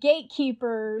the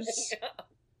gatekeepers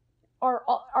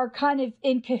are kind of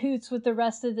in cahoots with the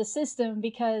rest of the system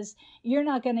because you're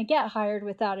not going to get hired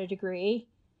without a degree.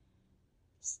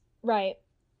 Right.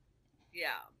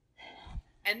 Yeah.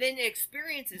 And then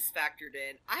experience is factored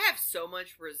in. I have so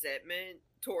much resentment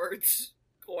towards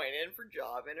going in for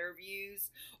job interviews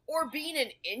or being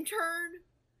an intern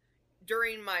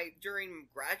during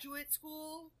graduate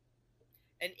school,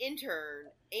 an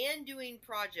intern and doing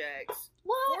projects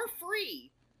for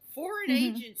free for an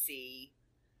agency.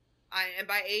 And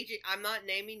by agent, I'm not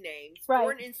naming names,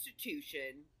 for an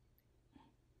institution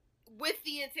with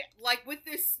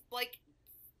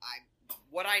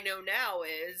what I know now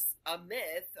is a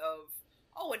myth of,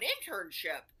 an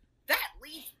internship that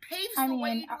paves the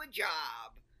way to a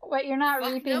job. What, you're not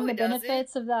reaping the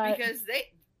benefits of that because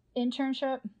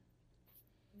internship?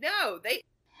 No,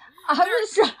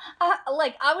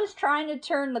 I was trying to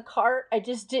turn the cart, I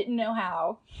just didn't know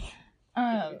how.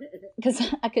 Because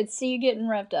I could see you getting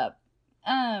revved up.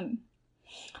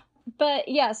 But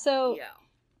yeah, so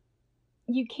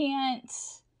you can't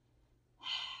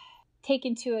take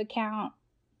into account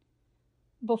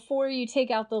before you take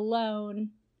out the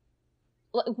loan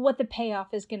what the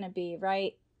payoff is going to be,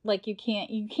 right? Like you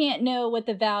can't know what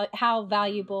how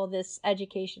valuable this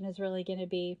education is really going to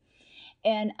be.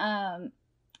 And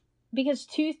because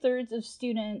 2/3 of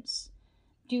students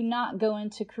do not go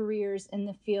into careers in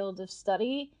the field of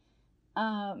study,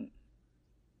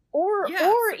 or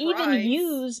even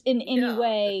use in any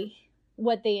way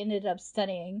what they ended up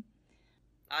studying.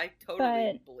 I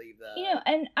totally believe that.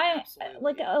 And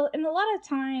and a lot of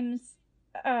times,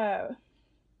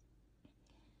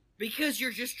 because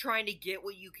you're just trying to get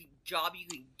what job you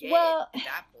can get at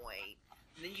that point.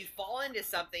 And then you fall into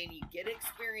something, you get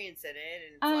experience in it,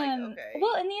 and it's okay.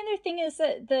 Well, and the other thing is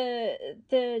that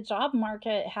the job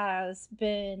market has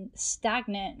been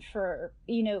stagnant for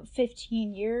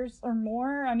 15 years or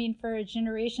more. I mean, for a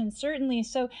generation certainly.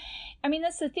 So, I mean,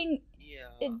 that's the thing.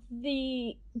 Yeah.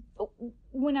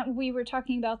 When we were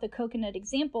talking about the coconut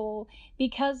example,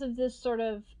 because of this sort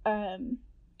of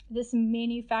this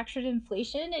manufactured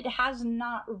inflation, it has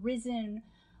not risen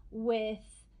with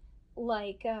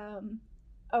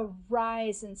a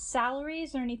rise in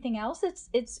salaries or anything else.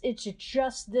 It's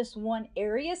just this one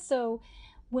area. So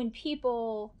when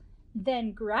people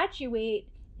then graduate,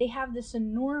 they have this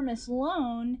enormous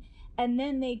loan, and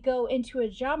then they go into a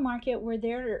job market where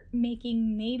they're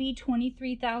making maybe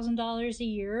 $23,000 a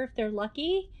year if they're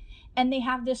lucky, and they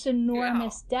have this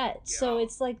enormous debt. Yeah. So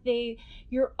it's like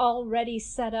you're already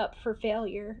set up for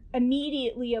failure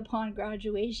immediately upon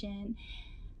graduation.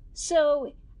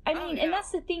 So I mean, and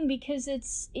that's the thing, because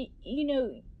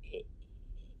you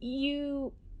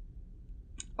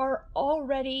are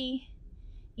already,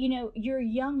 your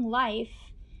young life,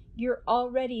 you're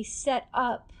already set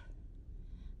up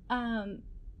in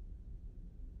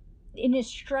a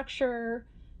structure,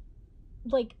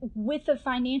 like with a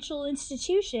financial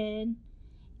institution,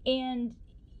 and,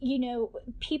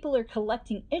 people are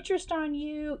collecting interest on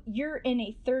you, you're in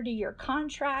a 30-year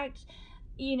contract,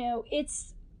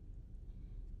 it's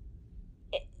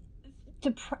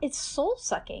soul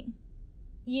sucking,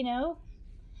 and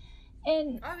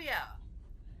and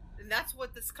that's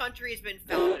what this country has been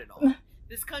founded on.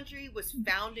 This country was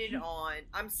founded on,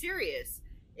 I'm serious,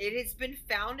 it has been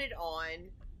founded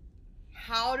on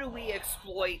how do we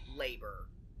exploit labor.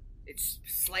 It's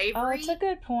slavery. Oh, that's a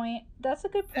good point.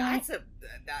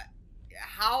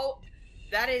 How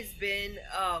that has been,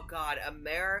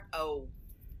 America.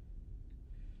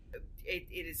 It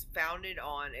is founded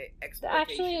on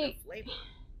exploitation of labor.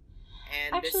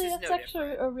 And that's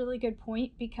a really good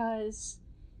point, because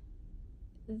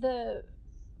the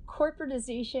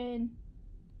corporatization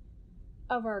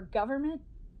of our government,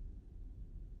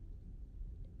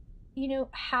 you know,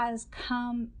 has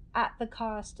come at the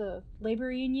cost of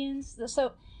labor unions.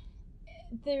 So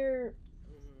they're,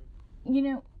 you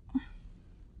know,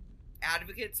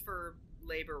 advocates for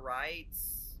labor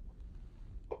rights.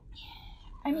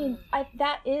 I mean,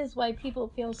 that is why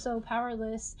people feel so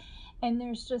powerless, and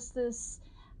there's just this,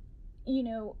 you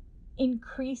know,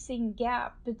 increasing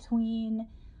gap between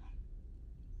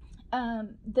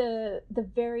the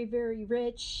very, very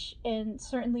rich and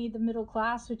certainly the middle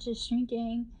class, which is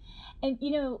shrinking. And,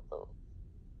 you know,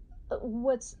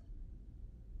 what's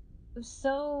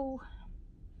so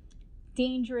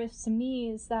dangerous to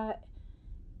me is that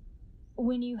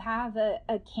when you have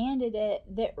a candidate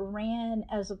that ran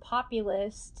as a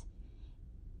populist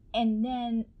and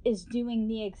then is doing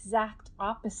the exact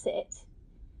opposite,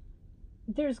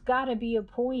 there's got to be a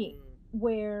point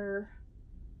where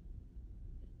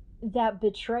that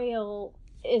betrayal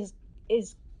is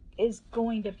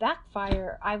going to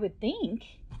backfire, I would think.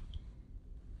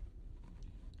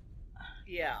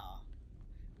 Yeah.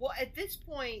 Well, at this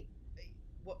point,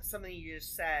 something you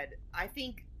just said, I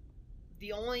think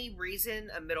the only reason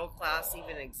a middle class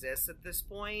even exists at this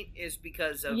point is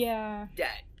because of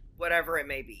debt, whatever it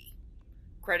may be.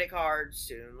 Credit cards,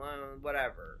 student loan,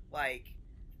 whatever. Like,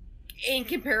 in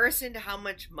comparison to how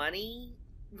much money,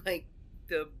 like,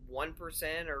 the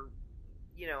 1% or,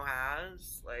 you know,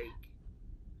 has, like...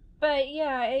 But,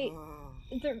 yeah,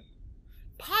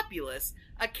 populist.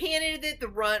 A candidate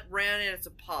that ran as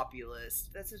a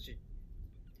populist. That's a joke,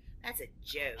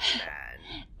 man.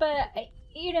 But,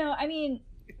 you know, I mean,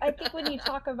 I think when you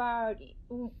talk about,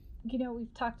 you know,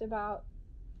 we've talked about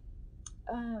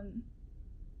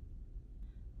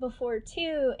before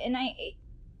too, and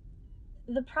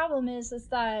the problem is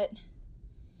that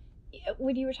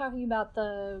when you were talking about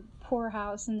the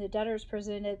poorhouse and the debtor's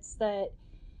prison, it's that,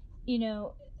 you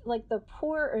know, like, the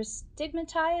poor are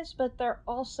stigmatized, but they're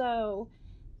also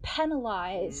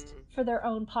penalized for their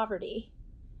own poverty.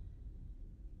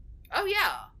 Oh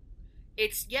yeah,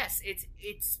 it's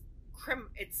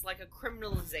like a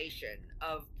criminalization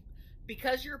of,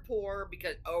 because you're poor,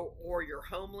 or you're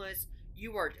homeless,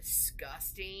 you are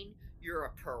disgusting. You're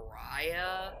a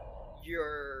pariah.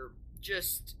 You're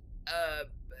just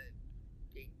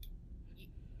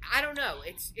I don't know.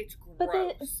 It's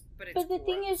gross, but the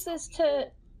thing is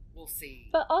we'll see.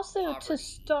 But also poverty.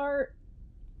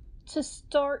 to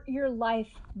start your life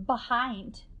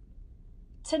behind.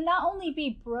 To not only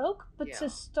be broke, but to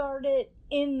start it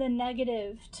in the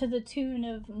negative to the tune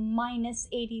of minus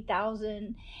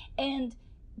 80,000, and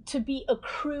to be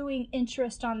accruing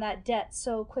interest on that debt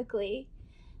so quickly,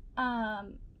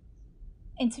 and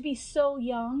to be so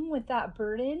young with that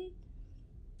burden,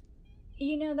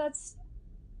 you know,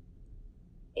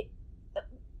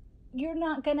 you're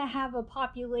not going to have a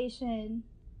population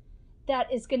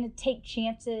that is going to take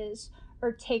chances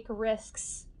or take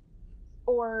risks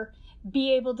or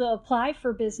be able to apply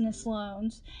for business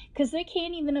loans, because they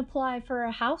can't even apply for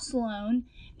a house loan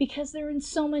because they're in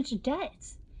so much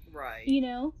debt. Right. You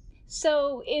know?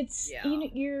 So it's, you know,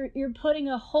 you're putting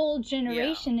a whole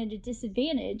generation at a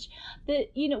disadvantage.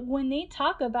 That, you know, when they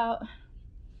talk about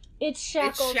it's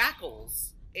shackles.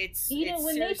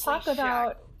 When they talk about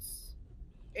shackles.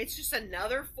 It's just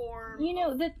another form. You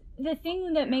know, the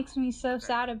thing that makes me so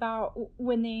sad about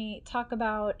when they talk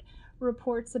about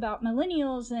reports about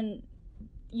millennials and,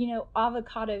 you know,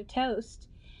 avocado toast,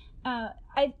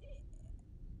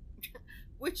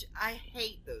 which I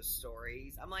hate those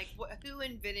stories. I'm like, who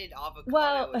invented avocado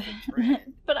well, as a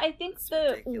trend? But I think That's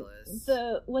ridiculous.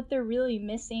 what they're really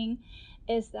missing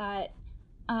is that,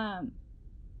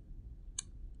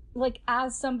 like,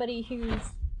 as somebody who's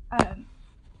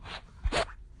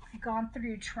gone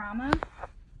through trauma,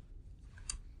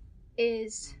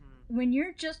 is when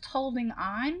you're just holding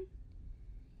on,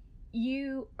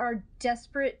 you are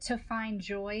desperate to find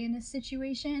joy in a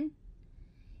situation.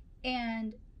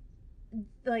 And,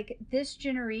 like, this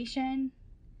generation,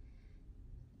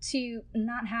 to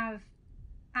not have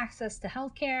access to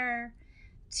healthcare,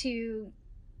 to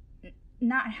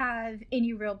not have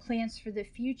any real plans for the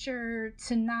future,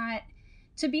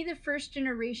 to be the first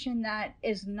generation that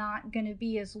is not going to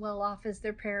be as well off as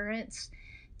their parents,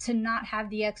 to not have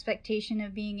the expectation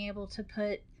of being able to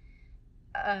put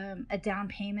a down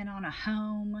payment on a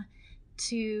home,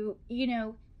 to, you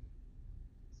know,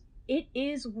 it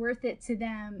is worth it to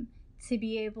them to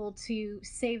be able to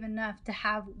save enough to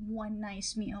have one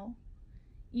nice meal,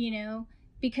 you know,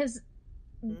 because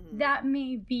that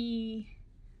may be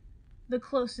the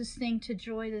closest thing to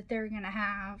joy that they're going to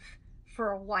have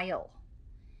for a while,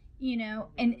 you know.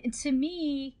 And to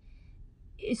me,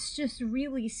 it's just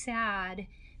really sad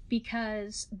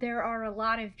because there are a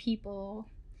lot of people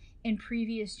in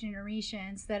previous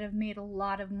generations that have made a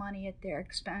lot of money at their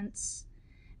expense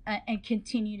and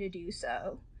continue to do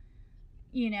so,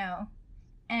 you know,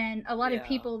 and a lot of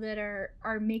people that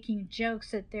are making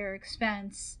jokes at their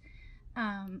expense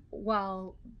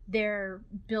while they're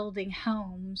building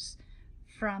homes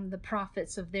from the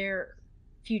profits of their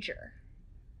future,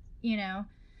 you know,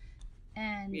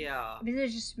 and it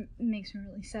just makes me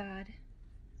really sad.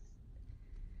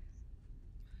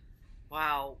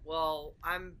 Wow. Well,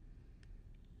 I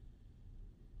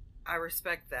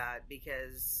respect that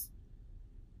because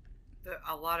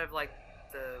a lot of like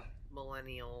the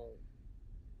millennial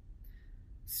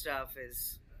stuff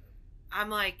is, I'm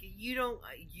like, you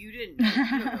didn't know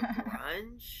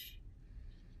grunge?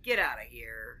 Get out of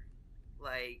here.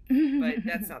 Like, but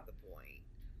that's not the point.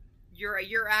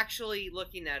 You're actually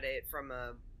looking at it from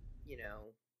a, you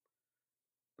know,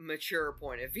 mature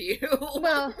point of view.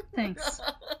 Well, thanks.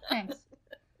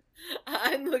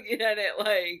 I'm looking at it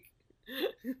like,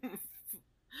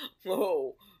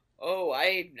 whoa, oh,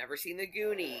 I've never seen the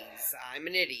Goonies. I'm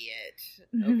an idiot.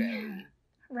 Okay.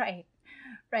 Right.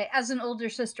 As an older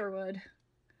sister would.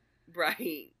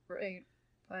 Right. But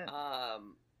I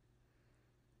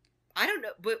don't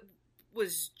know, but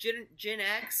was Gen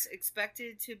X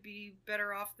expected to be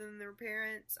better off than their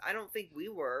parents? I don't think we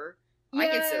were. I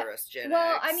consider us Gen X.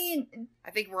 Well, I mean,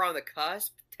 I think we're on the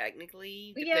cusp,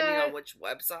 technically, depending on which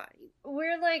website.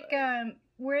 We're like,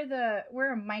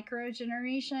 we're a micro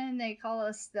generation. They call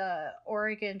us the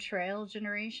Oregon Trail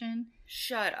generation.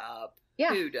 Shut up.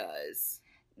 Yeah. Who does?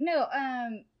 No,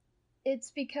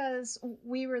 it's because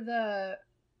we were the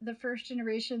first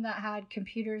generation that had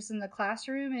computers in the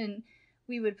classroom, and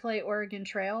we would play Oregon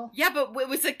Trail. Yeah, but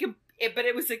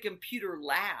it was a computer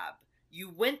lab. You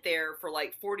went there for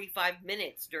like 45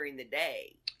 minutes during the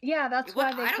day. Yeah, that's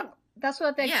what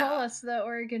they call us, the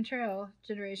Oregon Trail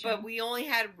generation. But we only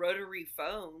had rotary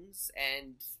phones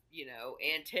and, you know,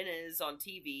 antennas on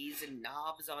TVs and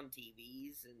knobs on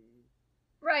TVs and.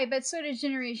 Right, but so did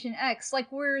Generation X.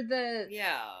 Like, we're the.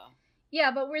 Yeah.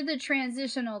 Yeah, but we're the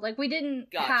transitional. Like, we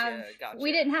didn't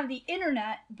have the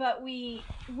internet, but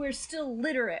we're still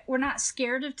literate. We're not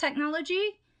scared of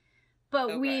technology.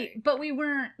 But we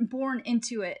weren't born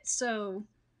into it, so.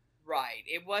 Right.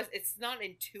 It's not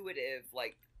intuitive,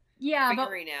 like. Yeah,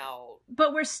 figuring out.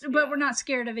 But we're not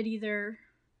scared of it either.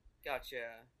 Gotcha.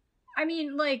 I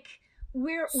mean, like,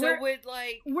 we're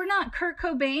not Kurt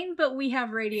Cobain, but we have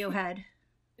Radiohead.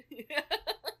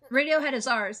 Radiohead is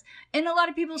ours, and a lot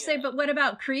of people say, "But what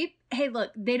about Creep?" Hey,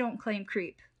 look, they don't claim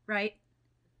Creep, right?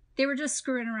 They were just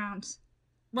screwing around.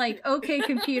 Like, OK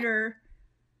Computer.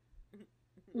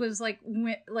 Was like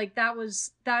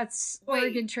that's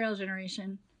Oregon Trail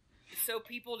generation. So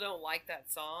people don't like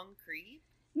that song, Creep?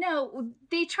 No,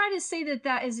 they try to say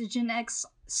that is a Gen X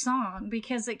song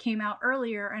because it came out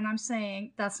earlier, and I'm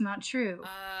saying that's not true.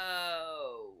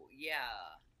 Oh, yeah.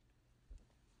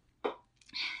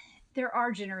 They're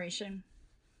our generation.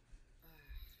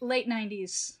 Late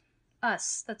 90s.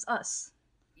 Us. That's us.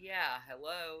 Yeah,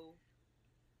 hello.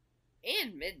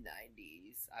 And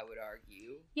mid-90s, I would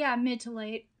argue. Yeah, mid to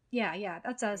late. Yeah,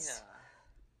 that's us.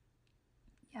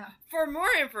 Yeah. For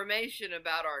more information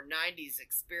about our 90s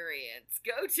experience,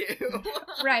 go to...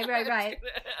 Right.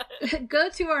 Go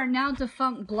to our now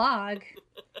defunct blog,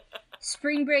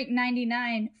 Spring Break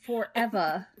 99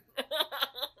 Forever.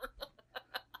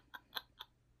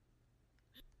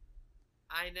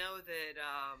 I know that,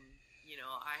 you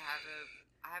know, I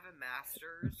have a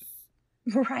master's.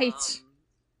 Right.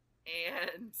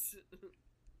 And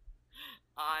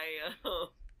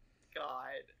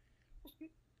God,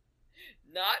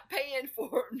 not paying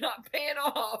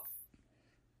off.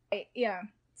 Yeah.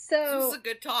 So this was a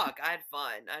good talk. I had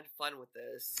fun with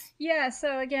this. Yeah.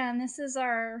 So again, this is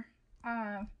our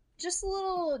just a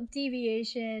little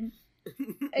deviation.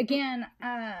 Again,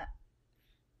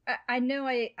 I know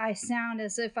I sound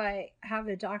as if I have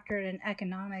a doctorate in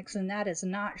economics, and that is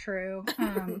not true.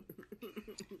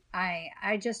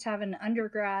 I just have an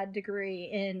undergrad degree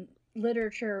in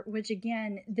literature, which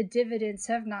again, the dividends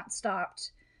have not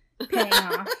stopped paying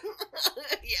off.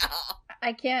 Yeah.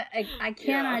 I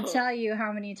cannot tell you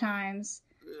how many times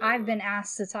I've been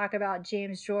asked to talk about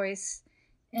James Joyce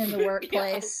in the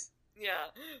workplace. Yeah.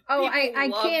 Oh, I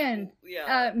can.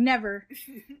 Yeah. Never.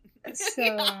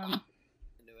 So,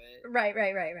 Right.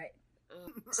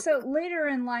 So later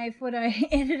in life, what I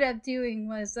ended up doing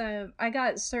was I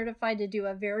got certified to do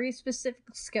a very specific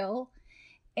skill,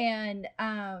 and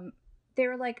they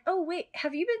were like, "Oh wait,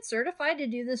 have you been certified to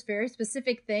do this very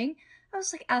specific thing?" I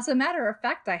was like, "As a matter of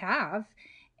fact, I have."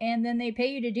 and then they pay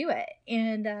you to do it.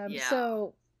 And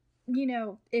so, you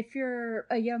know, if you're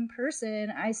a young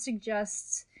person, I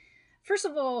suggest, first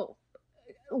of all,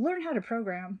 learn how to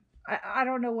program. I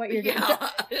don't know what you're doing.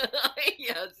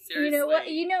 Yeah, seriously. You know what?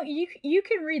 You know, you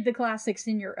can read the classics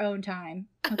in your own time,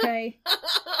 okay?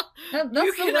 That's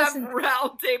you can have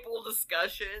round table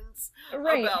discussions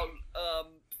about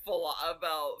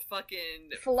fucking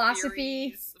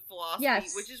philosophy,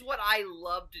 yes, which is what I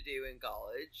love to do in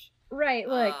college. Right,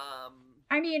 look.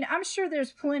 I mean, I'm sure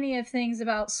there's plenty of things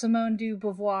about Simone de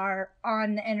Beauvoir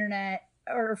on the internet,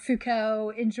 or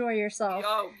Foucault. Enjoy yourself.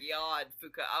 Oh God,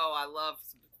 Foucault. Oh, I love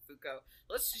Foucault.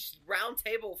 Let's just round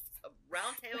table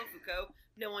Foucault.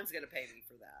 No one's gonna pay me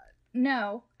for that.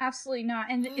 No, absolutely not.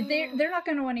 And they're not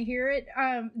going to want to hear it.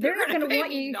 They're not going to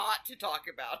want you not to talk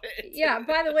about it. Yeah.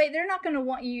 By the way, they're not going to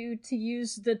want you to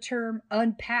use the term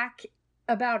unpack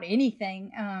about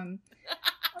anything.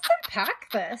 Let's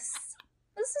unpack this.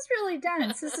 This is really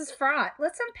dense. This is fraught.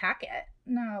 Let's unpack it.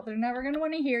 No, they're never going to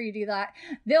want to hear you do that.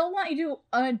 They'll want you to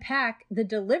unpack the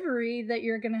delivery that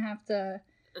you're going to have to.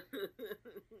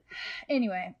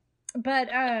 Anyway, but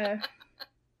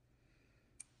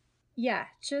yeah,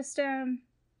 just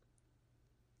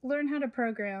learn how to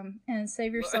program and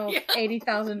save yourself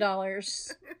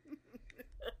 $80,000.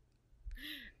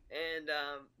 And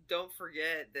don't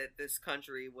forget that this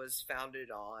country was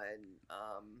founded on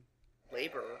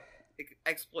labor,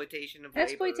 exploitation of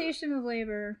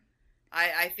labor.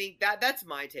 I think that's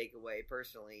my takeaway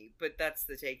personally, but that's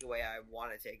the takeaway I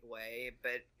want to take away.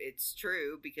 But it's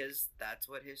true because that's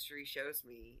what history shows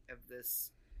me of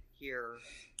this here.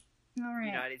 All right.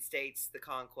 United States, the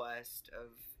conquest of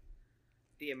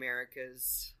the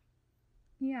Americas.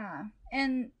 Yeah,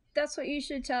 and that's what you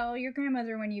should tell your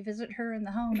grandmother when you visit her in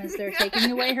the home as they're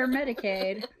taking away her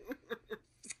Medicaid.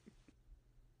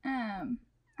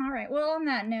 All right. Well, on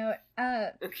that note,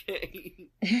 okay,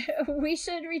 we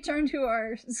should return to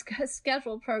our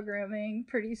scheduled programming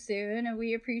pretty soon, and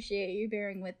we appreciate you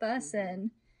bearing with us.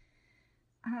 And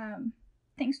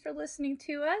thanks for listening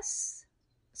to us.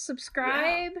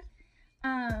 Subscribe.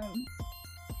 Yeah.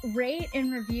 Rate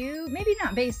and review, maybe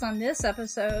not based on this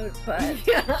episode, but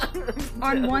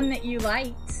on one that you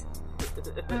liked.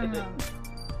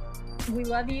 We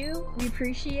love you, we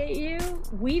appreciate you,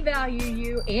 we value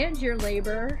you and your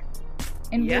labor,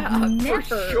 and we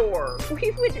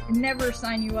would never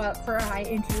sign you up for a high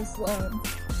interest loan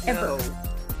ever.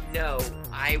 No,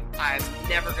 I'm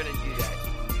never gonna do that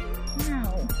to you.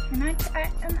 No, and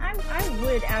I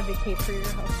would advocate for your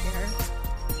healthcare.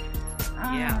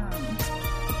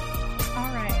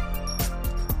 All right.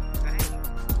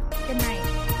 Good night.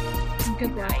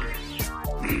 Good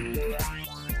night.